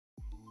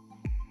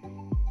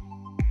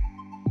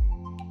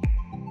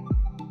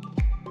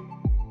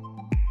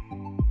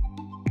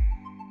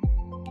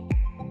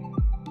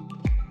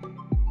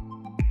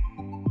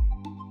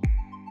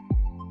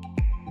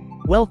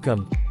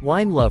Welcome,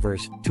 wine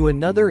lovers, to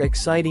another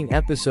exciting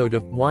episode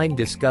of Wine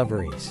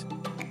Discoveries.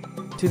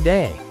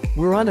 Today,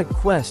 we're on a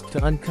quest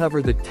to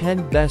uncover the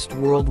 10 best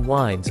world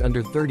wines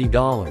under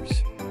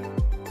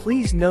 $30.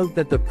 Please note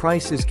that the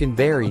prices can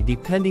vary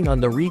depending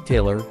on the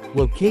retailer,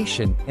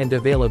 location, and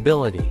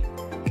availability,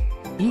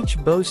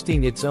 each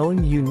boasting its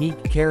own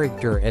unique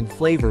character and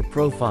flavor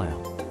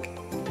profile.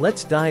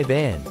 Let's dive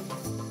in.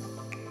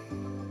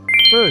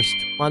 First,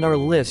 on our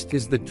list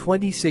is the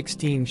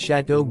 2016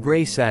 Chateau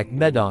Greysac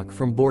Medoc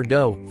from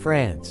Bordeaux,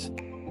 France.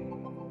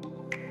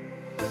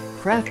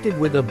 Crafted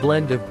with a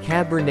blend of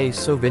Cabernet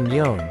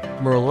Sauvignon,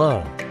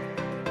 Merlot,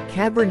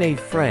 Cabernet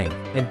Franc,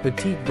 and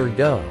Petit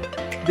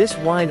Verdot, this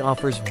wine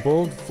offers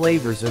bold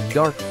flavors of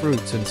dark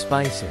fruits and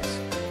spices.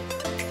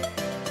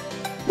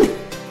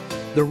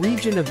 The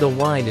region of the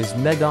wine is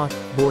Medoc,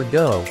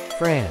 Bordeaux,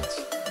 France,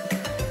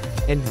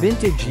 and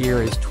vintage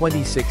year is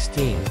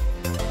 2016.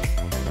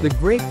 The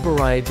grape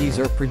varieties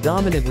are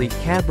predominantly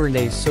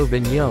Cabernet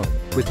Sauvignon,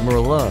 with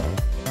Merlot,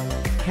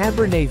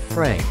 Cabernet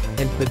Franc,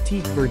 and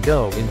Petit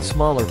Verdot in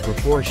smaller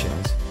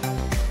proportions.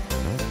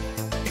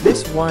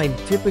 This wine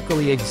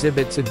typically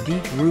exhibits a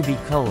deep ruby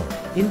color,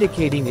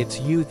 indicating its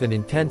youth and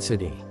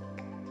intensity.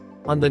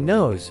 On the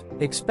nose,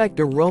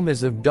 expect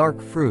aromas of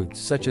dark fruits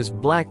such as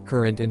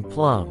blackcurrant and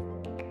plum,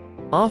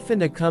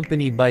 often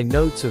accompanied by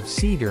notes of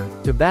cedar,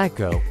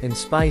 tobacco, and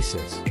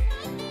spices.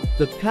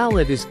 The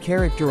palate is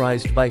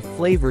characterized by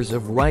flavors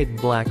of ripe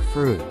black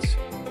fruits,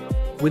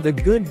 with a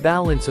good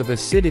balance of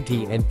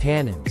acidity and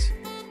tannins.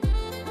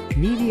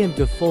 Medium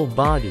to full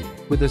body,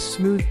 with a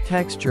smooth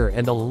texture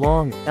and a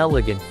long,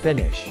 elegant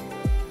finish.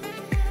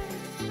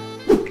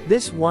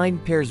 This wine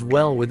pairs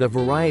well with a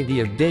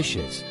variety of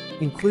dishes,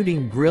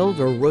 including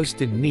grilled or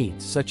roasted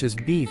meats such as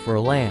beef or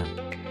lamb,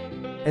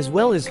 as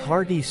well as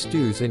hearty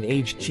stews and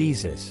aged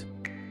cheeses.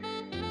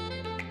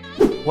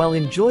 While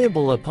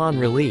enjoyable upon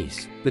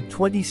release, the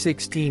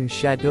 2016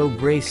 Chateau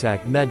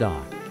Greysac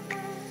Medoc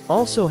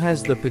also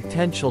has the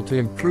potential to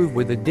improve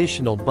with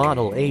additional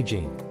bottle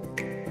aging,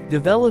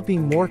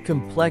 developing more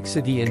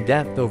complexity and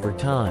depth over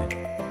time.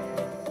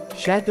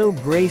 Chateau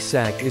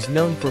Greysac is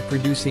known for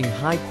producing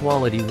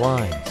high-quality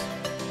wines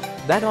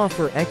that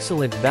offer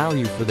excellent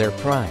value for their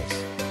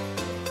price.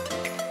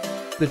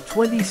 The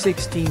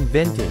 2016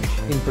 vintage,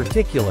 in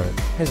particular,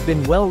 has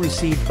been well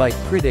received by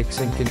critics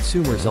and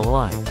consumers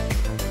alike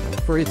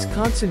for its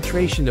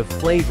concentration of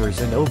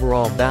flavors and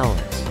overall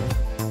balance.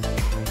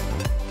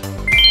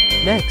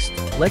 Next,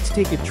 let's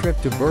take a trip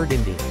to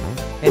Burgundy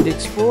and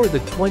explore the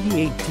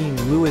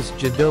 2018 Louis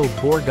Jadot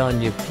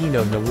Bourgogne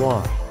Pinot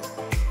Noir.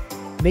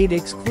 Made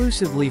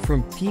exclusively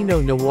from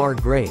Pinot Noir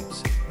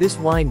grapes, this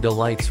wine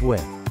delights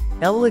with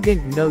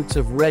elegant notes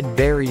of red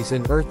berries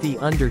and earthy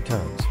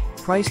undertones,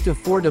 priced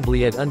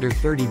affordably at under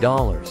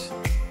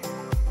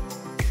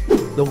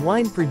 $30. The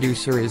wine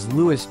producer is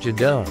Louis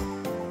Jadot.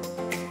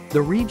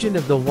 The region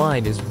of the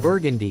wine is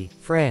Burgundy,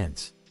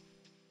 France.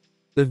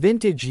 The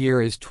vintage year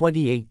is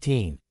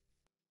 2018.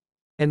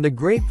 And the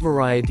grape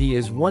variety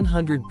is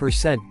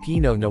 100%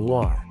 Pinot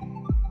Noir.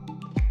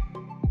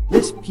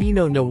 This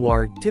Pinot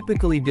Noir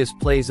typically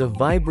displays a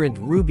vibrant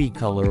ruby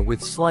color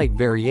with slight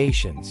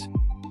variations,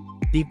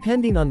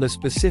 depending on the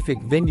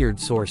specific vineyard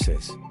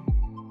sources.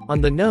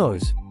 On the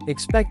nose,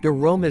 expect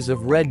aromas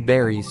of red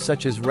berries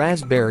such as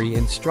raspberry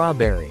and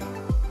strawberry,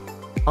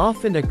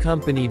 often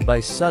accompanied by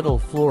subtle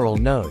floral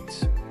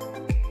notes.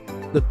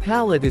 The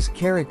palate is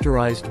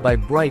characterized by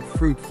bright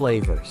fruit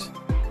flavors,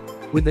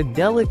 with a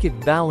delicate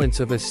balance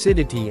of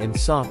acidity and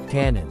soft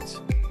tannins.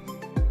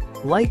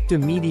 Light to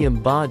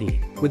medium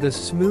body, with a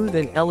smooth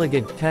and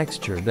elegant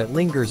texture that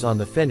lingers on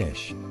the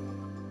finish.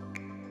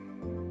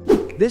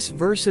 This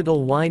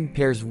versatile wine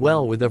pairs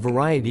well with a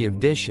variety of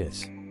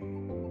dishes,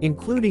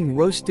 including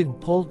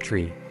roasted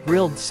poultry,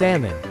 grilled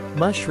salmon,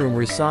 mushroom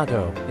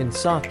risotto, and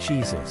soft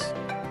cheeses.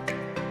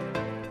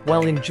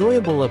 While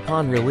enjoyable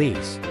upon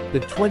release,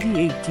 the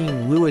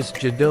 2018 Louis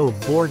Jadot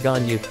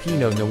Bourgogne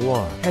Pinot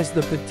Noir has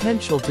the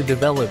potential to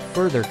develop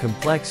further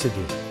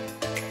complexity,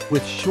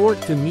 with short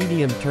to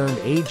medium-term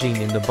aging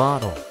in the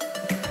bottle.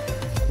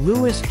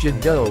 Louis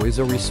Jadot is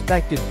a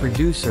respected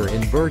producer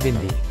in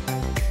Burgundy,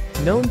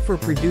 known for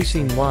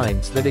producing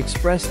wines that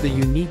express the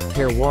unique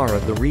terroir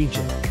of the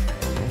region.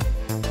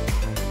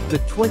 The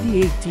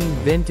 2018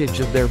 vintage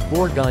of their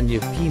Bourgogne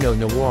Pinot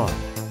Noir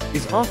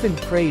is often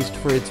praised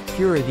for its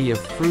purity of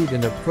fruit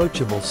and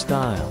approachable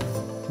style,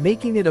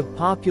 making it a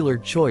popular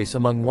choice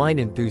among wine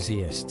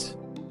enthusiasts.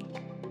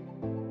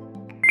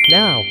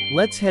 Now,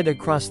 let's head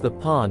across the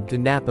pond to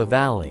Napa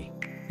Valley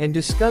and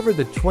discover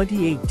the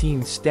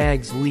 2018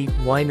 Stag's Leap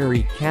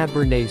Winery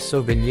Cabernet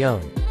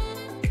Sauvignon.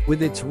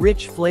 With its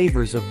rich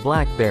flavors of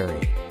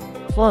blackberry,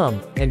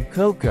 plum, and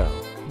cocoa,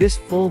 this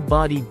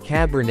full-bodied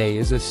Cabernet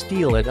is a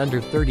steal at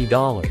under $30.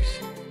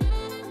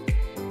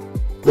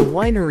 The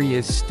winery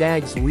is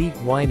Stag's Leap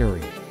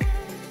Winery,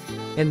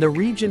 and the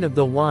region of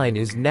the wine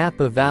is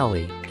Napa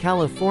Valley,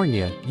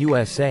 California,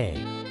 USA.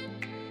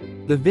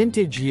 The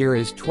vintage year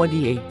is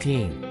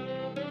 2018.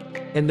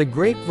 And the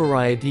grape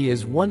variety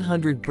is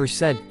 100%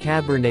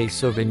 Cabernet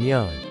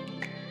Sauvignon.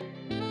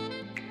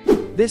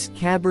 This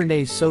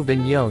Cabernet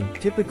Sauvignon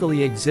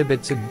typically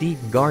exhibits a deep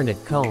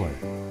garnet color,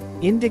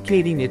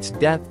 indicating its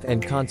depth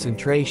and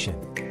concentration.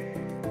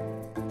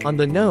 On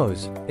the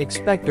nose,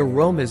 expect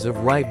aromas of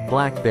ripe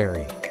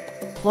blackberry,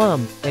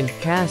 plum, and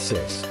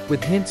cassis,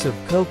 with hints of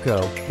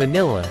cocoa,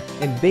 vanilla,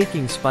 and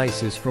baking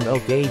spices from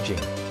oak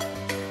aging.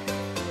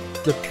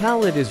 The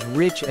palate is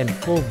rich and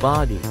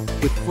full-bodied,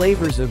 with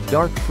flavors of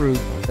dark fruit,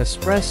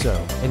 espresso,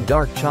 and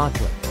dark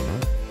chocolate,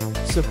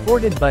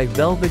 supported by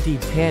velvety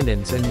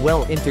tannins and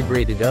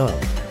well-integrated oak.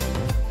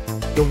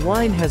 The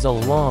wine has a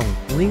long,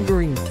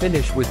 lingering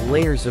finish with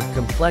layers of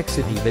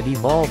complexity that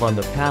evolve on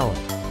the palate.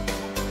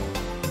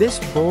 This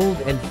bold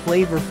and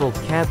flavorful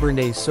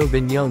Cabernet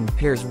Sauvignon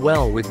pairs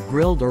well with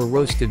grilled or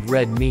roasted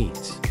red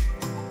meats,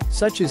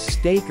 such as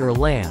steak or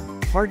lamb,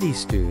 hearty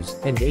stews,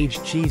 and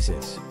aged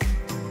cheeses.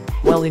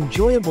 While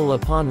enjoyable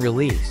upon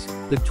release,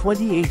 the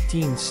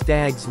 2018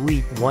 Stag's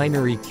Leap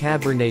Winery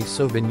Cabernet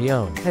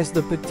Sauvignon has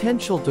the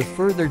potential to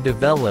further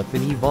develop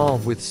and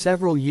evolve with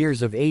several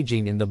years of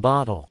aging in the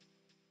bottle.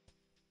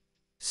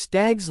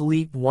 Stag's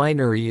Leap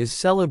Winery is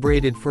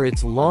celebrated for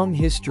its long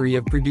history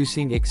of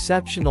producing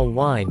exceptional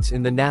wines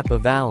in the Napa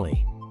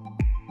Valley,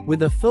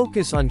 with a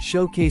focus on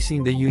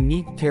showcasing the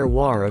unique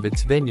terroir of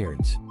its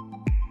vineyards.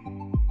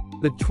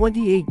 The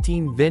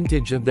 2018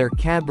 vintage of their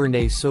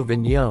Cabernet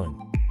Sauvignon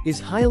is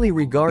highly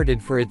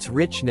regarded for its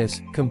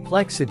richness,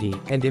 complexity,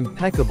 and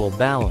impeccable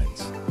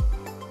balance.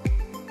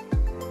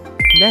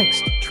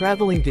 Next,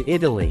 traveling to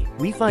Italy,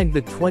 we find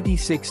the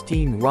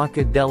 2016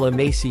 Rocca della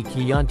Mesi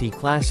Chianti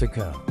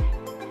Classico.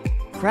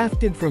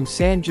 Crafted from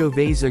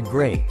Sangiovese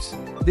grapes,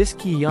 this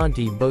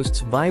Chianti boasts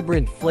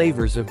vibrant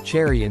flavors of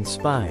cherry and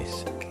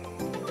spice,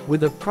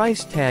 with a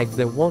price tag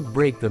that won't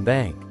break the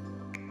bank.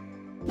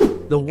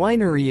 The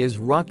winery is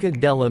Rocca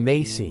della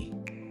Mesi,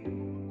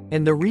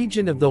 and the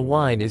region of the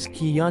wine is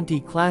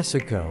Chianti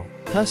Classico,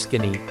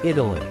 Tuscany,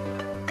 Italy.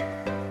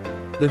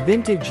 The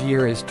vintage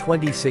year is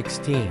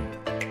 2016,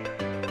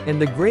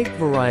 and the grape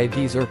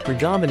varieties are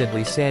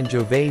predominantly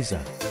Sangiovese,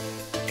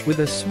 with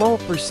a small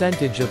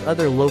percentage of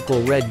other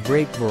local red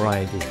grape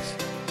varieties.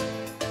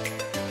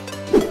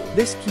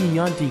 This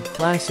Chianti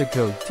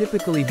Classico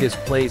typically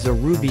displays a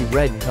ruby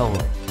red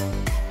color,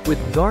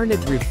 with garnet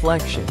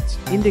reflections,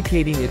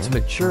 indicating its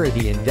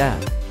maturity and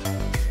depth.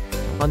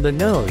 On the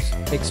nose,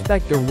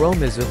 expect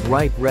aromas of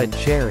ripe red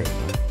cherry,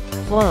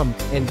 plum,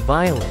 and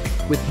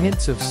violet, with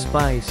hints of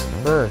spice,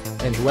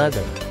 earth, and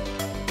leather.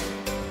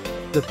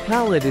 The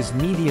palate is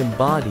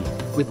medium-bodied,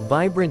 with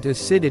vibrant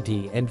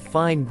acidity and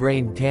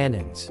fine-grained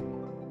tannins,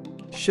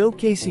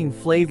 showcasing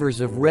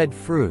flavors of red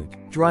fruit,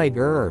 dried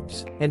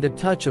herbs, and a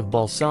touch of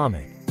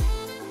balsamic.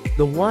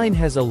 The wine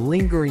has a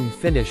lingering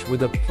finish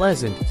with a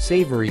pleasant,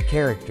 savory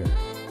character.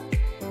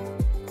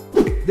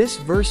 This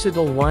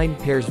versatile wine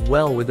pairs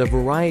well with a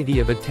variety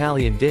of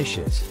Italian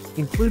dishes,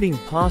 including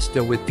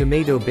pasta with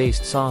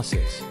tomato-based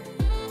sauces,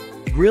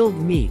 grilled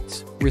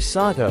meats,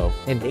 risotto,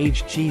 and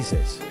aged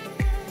cheeses.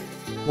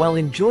 While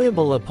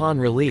enjoyable upon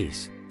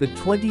release, the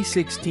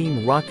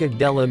 2016 Rocca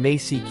della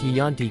Mesi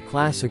Chianti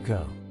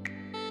Classico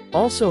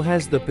also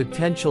has the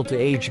potential to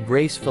age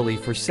gracefully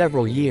for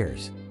several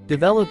years,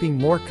 developing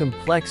more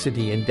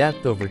complexity and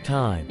depth over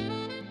time.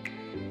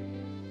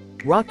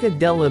 Rocca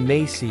della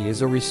Mesi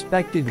is a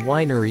respected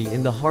winery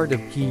in the heart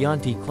of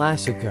Chianti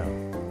Classico,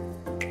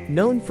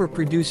 known for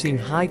producing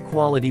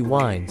high-quality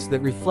wines that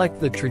reflect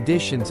the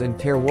traditions and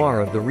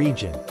terroir of the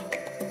region.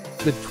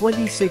 The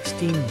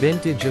 2016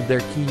 vintage of their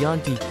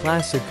Chianti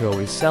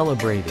Classico is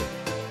celebrated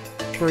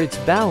for its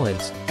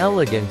balance,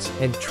 elegance,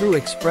 and true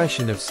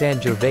expression of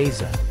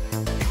Sangiovese.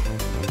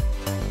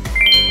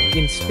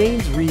 In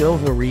Spain's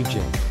Rioja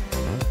region,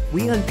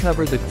 we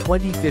uncover the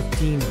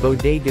 2015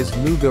 Bodegas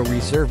Muga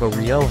Reserva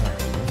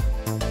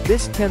Rioja.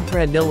 This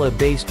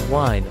Tempranillo-based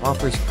wine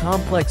offers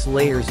complex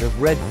layers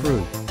of red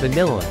fruit,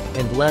 vanilla,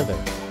 and leather.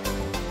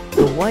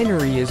 The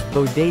winery is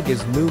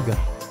Bodegas Muga,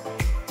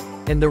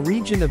 and the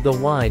region of the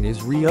wine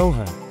is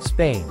Rioja,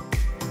 Spain.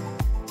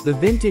 The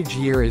vintage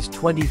year is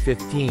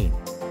 2015,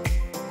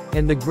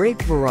 and the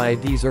grape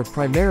varieties are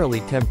primarily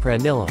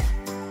Tempranillo,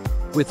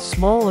 with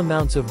small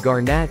amounts of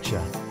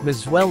Garnacha,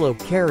 Mezzuello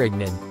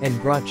Carignan, and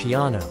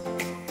Gracciano.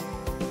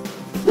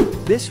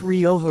 This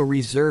Rioja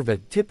Reserva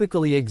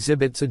typically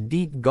exhibits a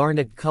deep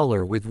garnet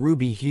color with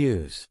ruby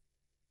hues,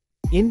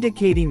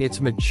 indicating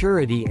its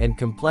maturity and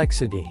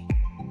complexity.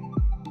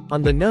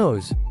 On the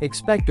nose,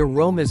 expect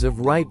aromas of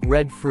ripe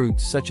red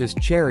fruits such as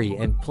cherry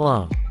and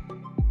plum,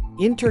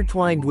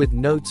 intertwined with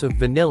notes of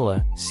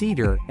vanilla,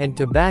 cedar, and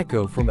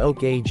tobacco from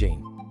oak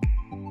aging.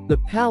 The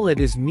palate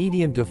is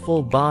medium to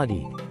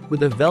full-bodied,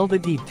 with a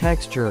velvety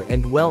texture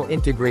and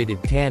well-integrated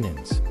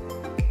tannins,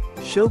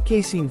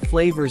 showcasing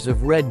flavors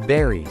of red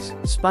berries,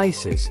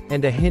 spices,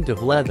 and a hint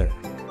of leather.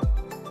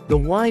 The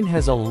wine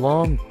has a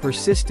long,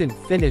 persistent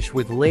finish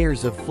with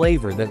layers of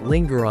flavor that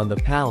linger on the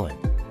palate.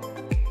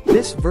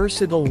 This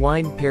versatile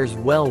wine pairs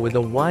well with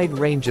a wide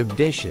range of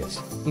dishes,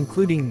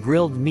 including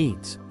grilled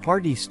meats,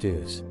 hearty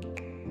stews,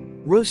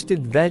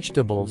 roasted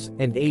vegetables,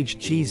 and aged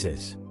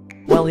cheeses.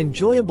 While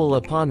enjoyable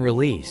upon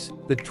release,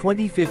 the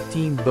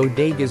 2015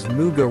 Bodegas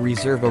Muga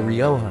Reserva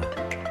Rioja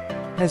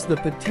has the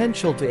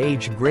potential to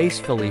age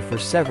gracefully for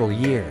several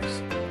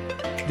years,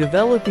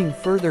 developing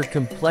further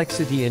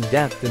complexity and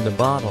depth in the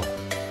bottle.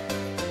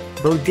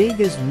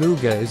 Bodegas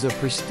Muga is a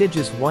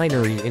prestigious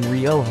winery in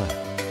Rioja,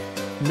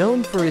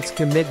 known for its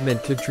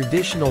commitment to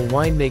traditional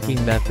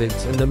winemaking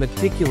methods and the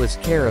meticulous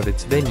care of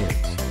its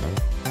vineyards.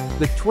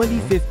 The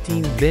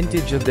 2015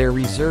 vintage of their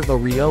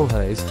Reserva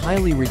Rioja is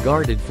highly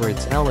regarded for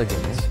its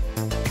elegance,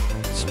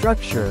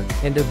 structure,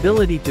 and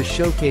ability to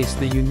showcase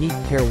the unique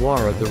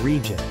terroir of the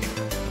region.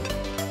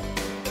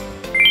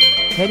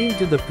 Heading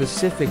to the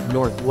Pacific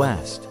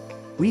Northwest,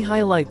 we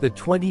highlight the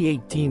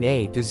 2018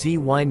 A to Z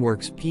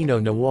Wineworks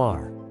Pinot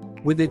Noir,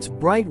 with its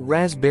bright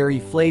raspberry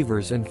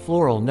flavors and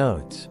floral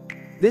notes.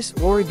 This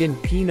Oregon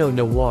Pinot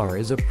Noir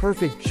is a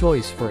perfect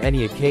choice for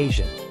any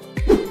occasion.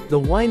 The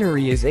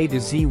winery is A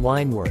to Z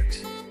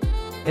Wineworks,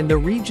 and the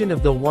region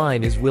of the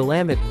wine is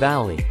Willamette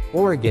Valley,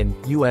 Oregon,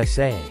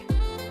 USA.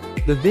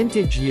 The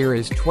vintage year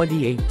is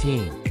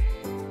 2018.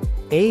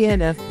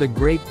 ANF. The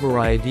grape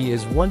variety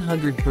is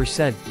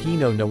 100%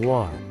 Pinot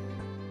Noir.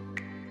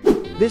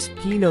 This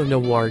Pinot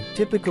Noir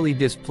typically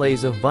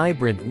displays a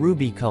vibrant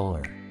ruby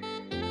color,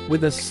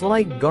 with a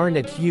slight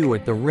garnet hue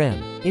at the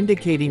rim,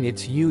 indicating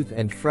its youth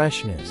and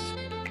freshness.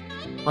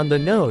 On the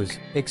nose,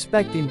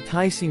 expect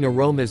enticing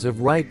aromas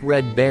of ripe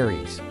red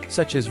berries,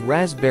 such as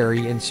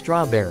raspberry and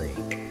strawberry,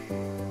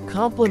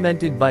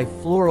 complemented by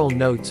floral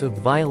notes of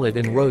violet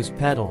and rose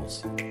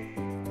petals.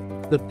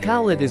 The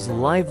palate is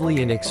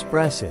lively and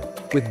expressive,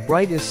 with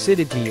bright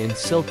acidity and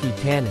silky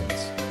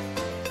tannins,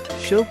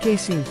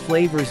 showcasing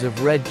flavors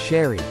of red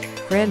cherry,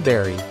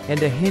 cranberry,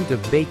 and a hint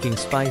of baking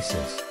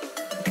spices.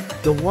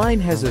 The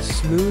wine has a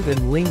smooth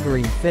and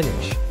lingering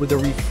finish, with a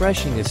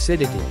refreshing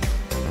acidity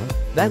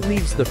that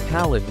leaves the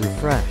palate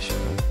refreshed.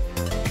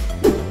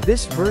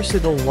 This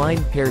versatile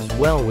wine pairs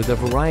well with a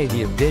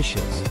variety of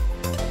dishes,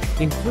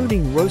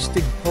 including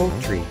roasted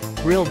poultry,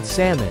 grilled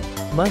salmon,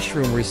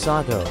 mushroom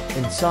risotto,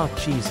 and soft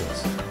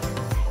cheeses.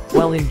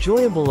 While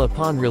enjoyable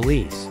upon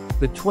release,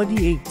 the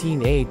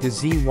 2018 A to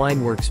Z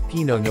Wineworks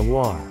Pinot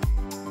Noir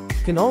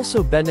can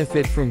also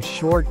benefit from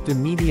short to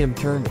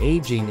medium-term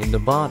aging in the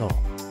bottle,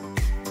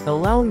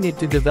 allowing it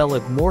to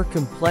develop more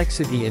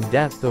complexity and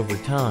depth over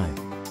time.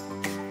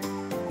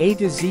 A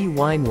to Z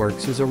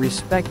Wineworks is a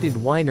respected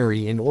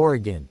winery in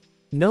Oregon,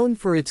 known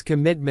for its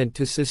commitment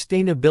to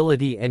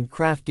sustainability and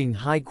crafting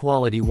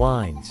high-quality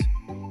wines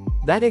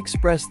that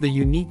express the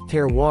unique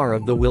terroir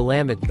of the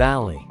Willamette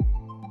Valley.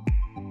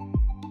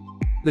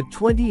 The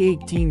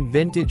 2018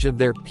 vintage of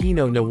their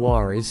Pinot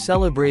Noir is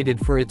celebrated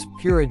for its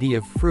purity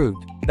of fruit,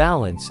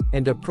 balance,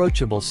 and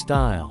approachable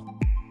style,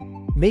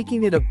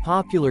 making it a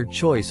popular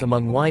choice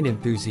among wine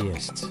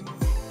enthusiasts.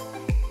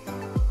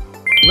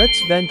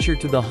 Let's venture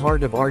to the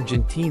heart of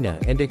Argentina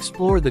and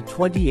explore the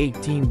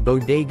 2018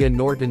 Bodega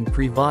Norton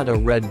Privada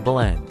Red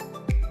Blend.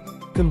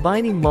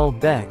 Combining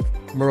Malbec,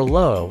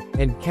 Merlot,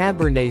 and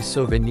Cabernet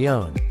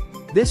Sauvignon,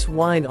 this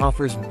wine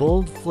offers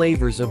bold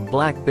flavors of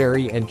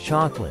blackberry and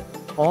chocolate,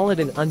 all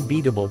at an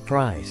unbeatable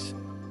price.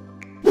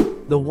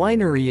 The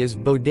winery is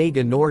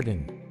Bodega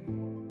Norton,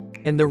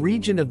 and the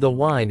region of the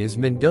wine is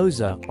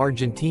Mendoza,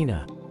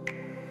 Argentina.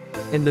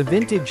 And the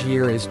vintage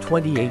year is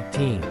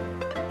 2018.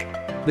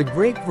 The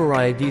grape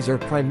varieties are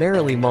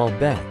primarily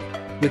Malbec,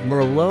 with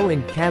Merlot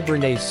and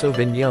Cabernet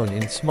Sauvignon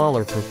in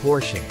smaller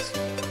proportions.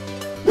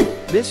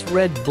 This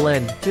red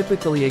blend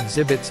typically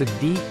exhibits a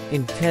deep,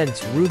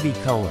 intense ruby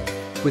color,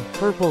 with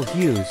purple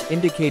hues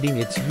indicating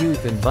its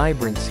youth and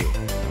vibrancy.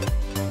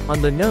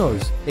 On the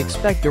nose,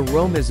 expect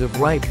aromas of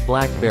ripe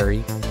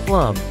blackberry,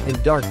 plum,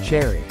 and dark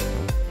cherry,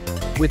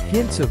 with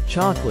hints of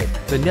chocolate,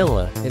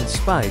 vanilla, and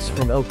spice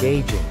from oak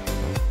aging.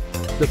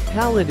 The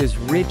palate is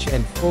rich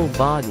and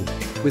full-bodied,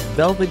 with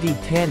velvety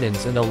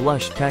tannins and a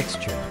lush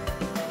texture,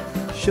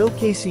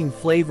 showcasing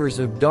flavors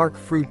of dark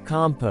fruit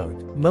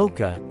compote,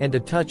 mocha, and a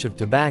touch of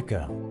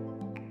tobacco.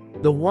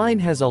 The wine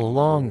has a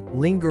long,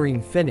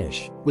 lingering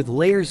finish, with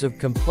layers of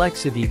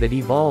complexity that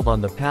evolve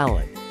on the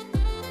palate.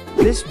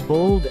 This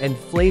bold and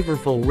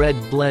flavorful red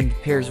blend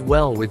pairs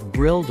well with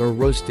grilled or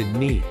roasted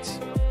meats,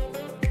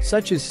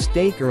 such as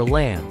steak or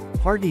lamb,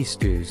 hearty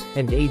stews,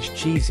 and aged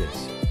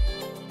cheeses.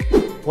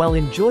 While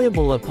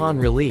enjoyable upon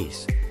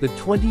release, the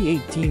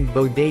 2018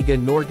 Bodega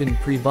Norton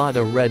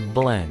Privada Red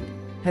Blend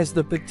has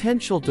the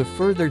potential to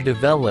further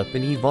develop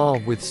and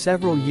evolve with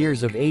several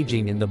years of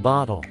aging in the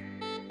bottle.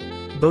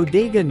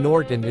 Bodega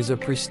Norton is a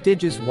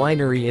prestigious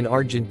winery in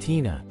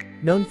Argentina,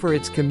 known for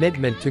its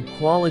commitment to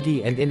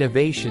quality and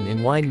innovation in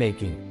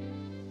winemaking.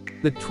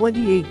 The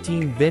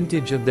 2018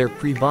 vintage of their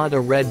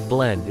Privada Red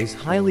Blend is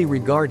highly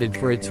regarded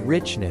for its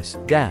richness,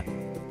 depth,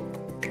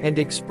 and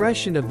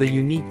expression of the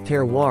unique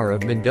terroir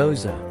of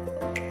Mendoza.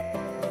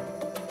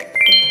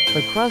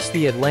 Across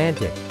the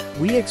Atlantic,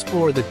 we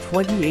explore the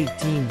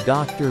 2018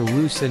 Dr.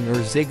 Lucen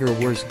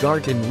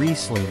Erziggerwurzgarten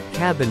Riesling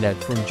Cabernet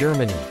from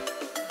Germany.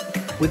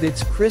 With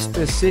its crisp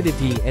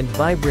acidity and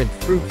vibrant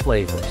fruit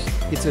flavors,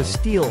 it's a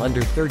steal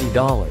under $30.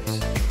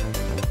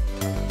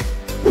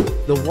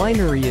 The The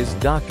winery is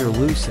Dr.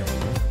 Lucen,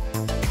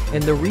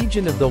 and the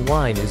region of the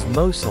wine is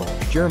Mosel,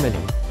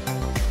 Germany.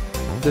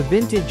 The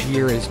vintage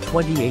year is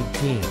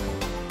 2018,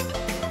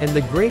 and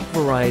the grape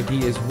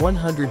variety is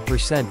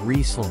 100%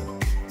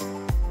 Riesling.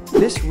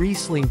 This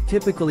Riesling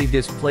typically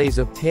displays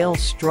a pale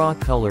straw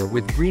color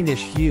with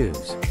greenish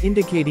hues,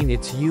 indicating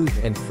its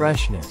youth and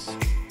freshness.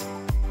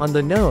 On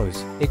the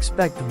nose,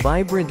 expect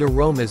vibrant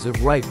aromas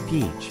of ripe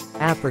peach,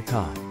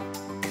 apricot,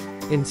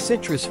 and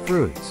citrus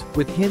fruits,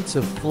 with hints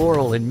of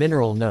floral and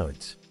mineral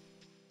notes.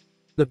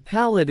 The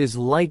palate is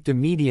light to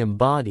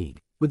medium-bodied,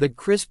 with a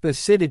crisp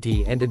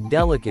acidity and a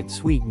delicate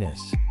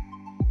sweetness,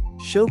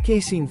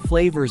 showcasing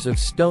flavors of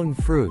stone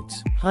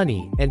fruits,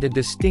 honey, and a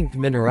distinct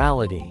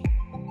minerality.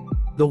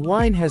 The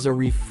wine has a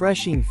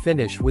refreshing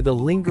finish with a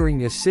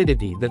lingering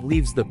acidity that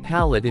leaves the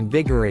palate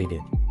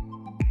invigorated.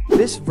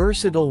 This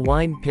versatile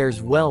wine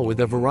pairs well with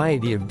a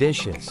variety of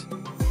dishes,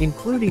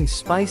 including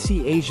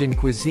spicy Asian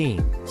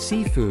cuisine,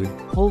 seafood,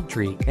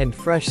 poultry, and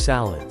fresh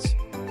salads.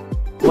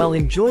 While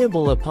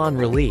enjoyable upon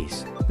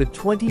release, the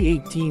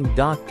 2018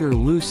 Dr.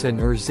 Lucen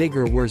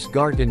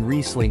Erzägerwurzgarten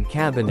Riesling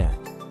Cabernet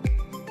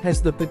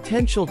has the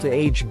potential to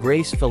age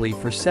gracefully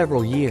for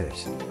several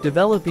years,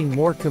 developing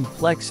more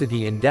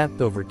complexity and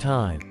depth over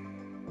time.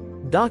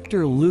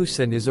 Dr.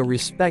 Lucen is a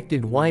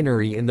respected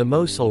winery in the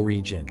Mosel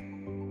region,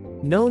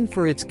 known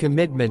for its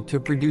commitment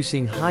to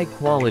producing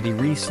high-quality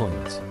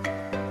Rieslings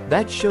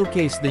that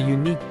showcase the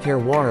unique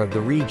terroir of the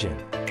region.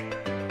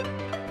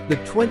 The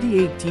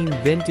 2018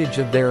 vintage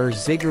of their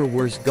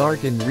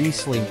Erzägerwurzgarten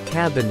Riesling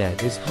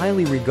Cabernet is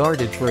highly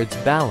regarded for its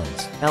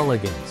balance,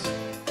 elegance,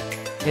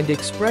 and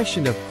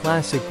expression of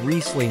classic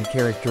Riesling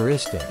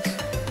characteristics.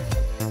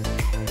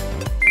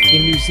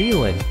 In New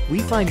Zealand,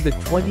 we find the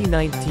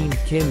 2019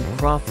 Kim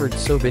Crawford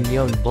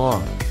Sauvignon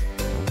Blanc.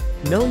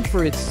 Known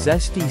for its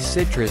zesty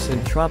citrus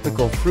and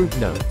tropical fruit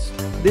notes,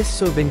 this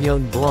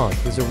Sauvignon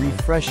Blanc is a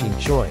refreshing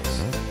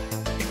choice.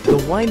 The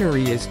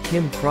winery is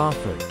Kim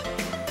Crawford,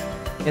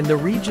 and the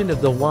region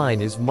of the wine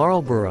is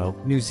Marlborough,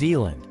 New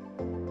Zealand.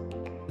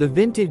 The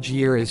vintage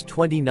year is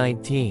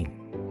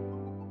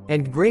 2019,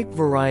 and grape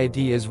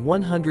variety is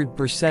 100%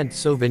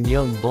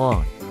 Sauvignon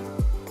Blanc.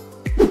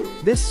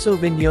 This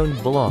Sauvignon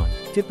Blanc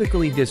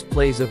typically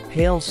displays a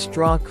pale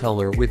straw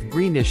color with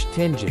greenish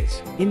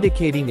tinges,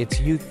 indicating its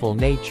youthful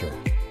nature.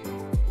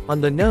 On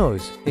the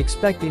nose,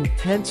 expect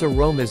intense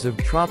aromas of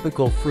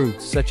tropical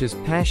fruits such as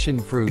passion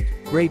fruit,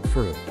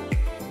 grapefruit,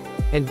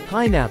 and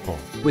pineapple,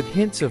 with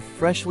hints of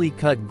freshly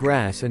cut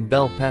grass and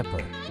bell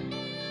pepper.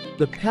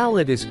 The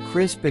palate is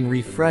crisp and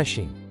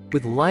refreshing,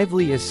 with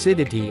lively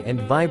acidity and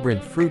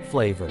vibrant fruit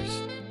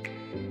flavors,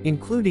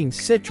 including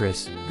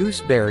citrus,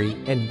 gooseberry,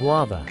 and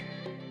guava.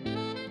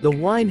 The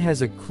wine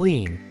has a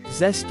clean,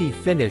 zesty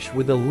finish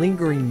with a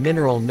lingering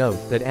mineral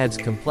note that adds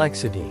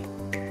complexity.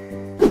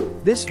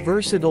 This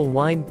versatile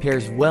wine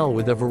pairs well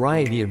with a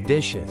variety of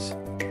dishes,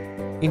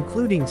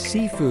 including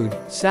seafood,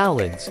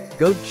 salads,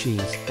 goat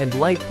cheese, and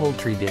light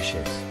poultry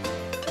dishes.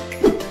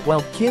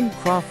 While Kim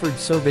Crawford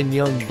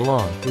Sauvignon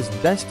Blanc is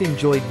best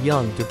enjoyed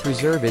young to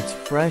preserve its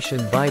fresh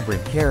and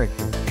vibrant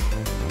character,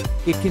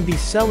 it can be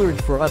cellared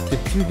for up to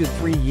 2 to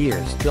 3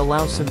 years to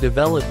allow some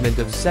development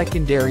of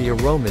secondary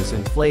aromas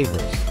and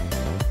flavors.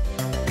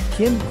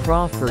 Kim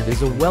Crawford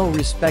is a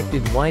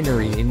well-respected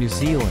winery in New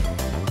Zealand,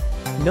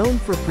 known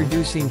for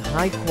producing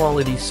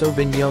high-quality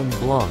Sauvignon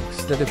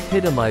Blancs that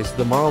epitomize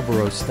the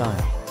Marlborough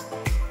style.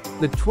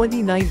 The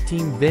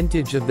 2019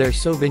 vintage of their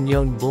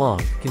Sauvignon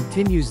Blanc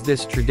continues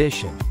this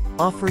tradition,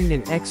 offering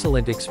an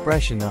excellent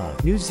expression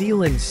of New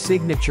Zealand's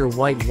signature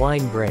white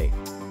wine grape.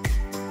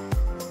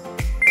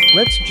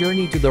 Let's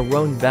journey to the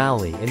Rhône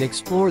Valley and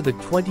explore the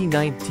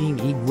 2019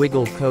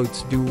 Aiguiggle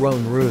Côtes du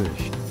Rhône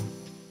Rouge.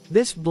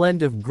 This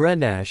blend of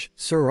Grenache,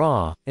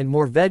 Syrah, and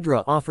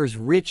Mourvèdre offers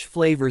rich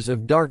flavors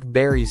of dark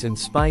berries and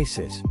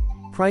spices,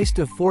 priced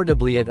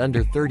affordably at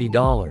under $30.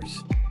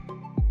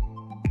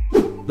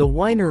 The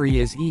winery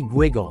is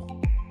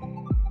Aiguiggle,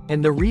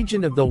 and the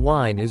region of the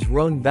wine is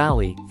Rhône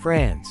Valley,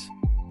 France.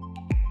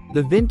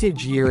 The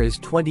vintage year is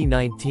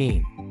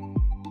 2019,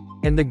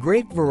 and the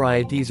grape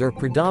varieties are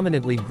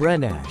predominantly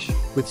Grenache,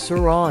 with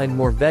Syrah and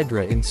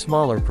Mourvèdre in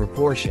smaller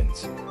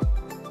proportions.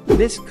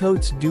 This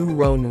Côtes du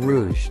Rhône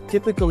Rouge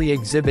typically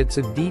exhibits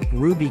a deep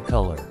ruby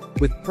color,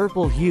 with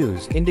purple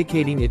hues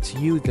indicating its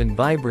youth and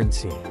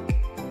vibrancy.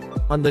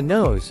 On the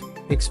nose,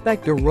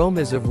 expect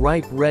aromas of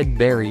ripe red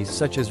berries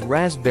such as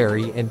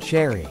raspberry and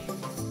cherry,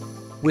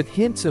 with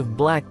hints of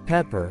black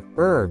pepper,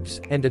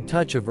 herbs, and a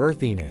touch of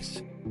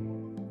earthiness.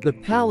 The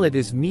palate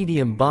is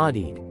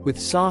medium-bodied, with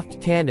soft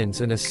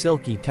tannins and a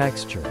silky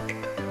texture,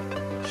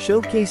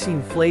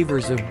 showcasing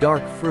flavors of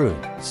dark fruit,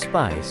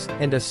 spice,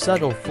 and a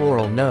subtle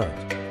floral note.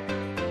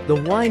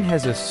 The wine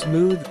has a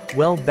smooth,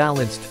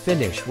 well-balanced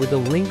finish with a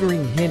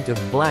lingering hint of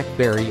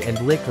blackberry and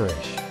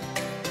licorice.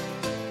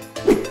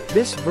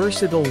 This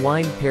versatile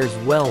wine pairs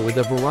well with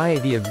a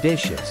variety of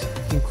dishes,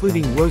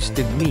 including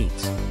roasted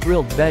meats,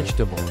 grilled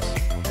vegetables,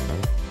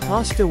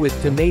 pasta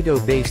with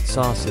tomato-based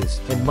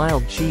sauces, and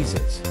mild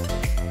cheeses.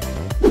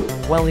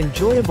 While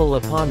enjoyable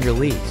upon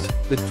release,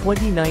 the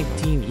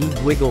 2019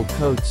 Iguigal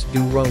Côtes du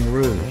Rhône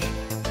Rouge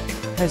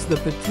has the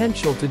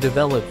potential to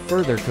develop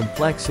further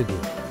complexity,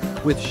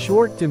 with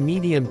short to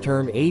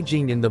medium-term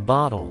aging in the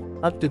bottle,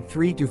 up to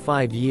 3 to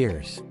 5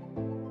 years.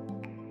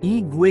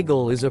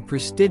 Iguigal is a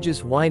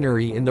prestigious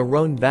winery in the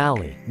Rhône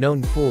Valley,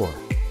 known for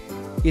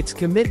its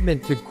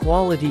commitment to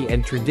quality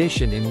and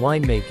tradition in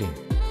winemaking.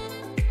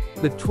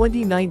 The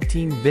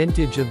 2019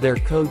 vintage of their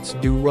Côtes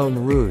du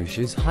Rhône Rouge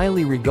is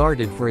highly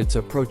regarded for its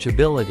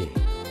approachability,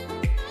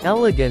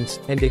 elegance,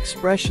 and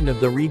expression of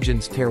the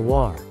region's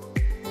terroir.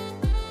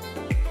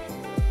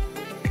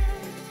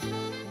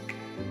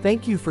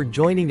 Thank you for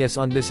joining us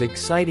on this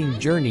exciting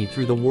journey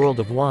through the world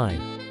of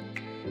wine.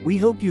 We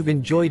hope you've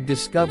enjoyed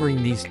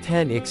discovering these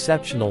 10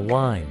 exceptional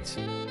wines,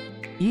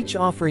 each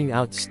offering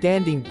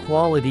outstanding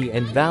quality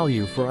and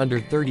value for under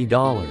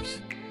 $30.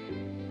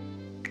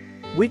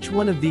 Which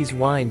one of these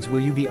wines will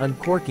you be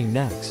uncorking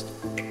next?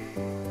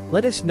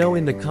 Let us know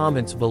in the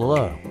comments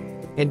below.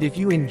 And if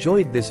you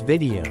enjoyed this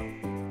video,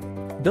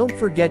 don't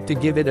forget to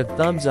give it a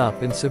thumbs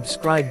up and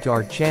subscribe to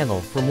our channel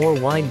for more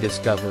wine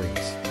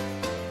discoveries.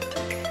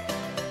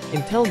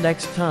 Until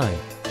next time,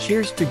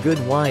 cheers to good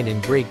wine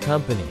and great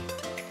company.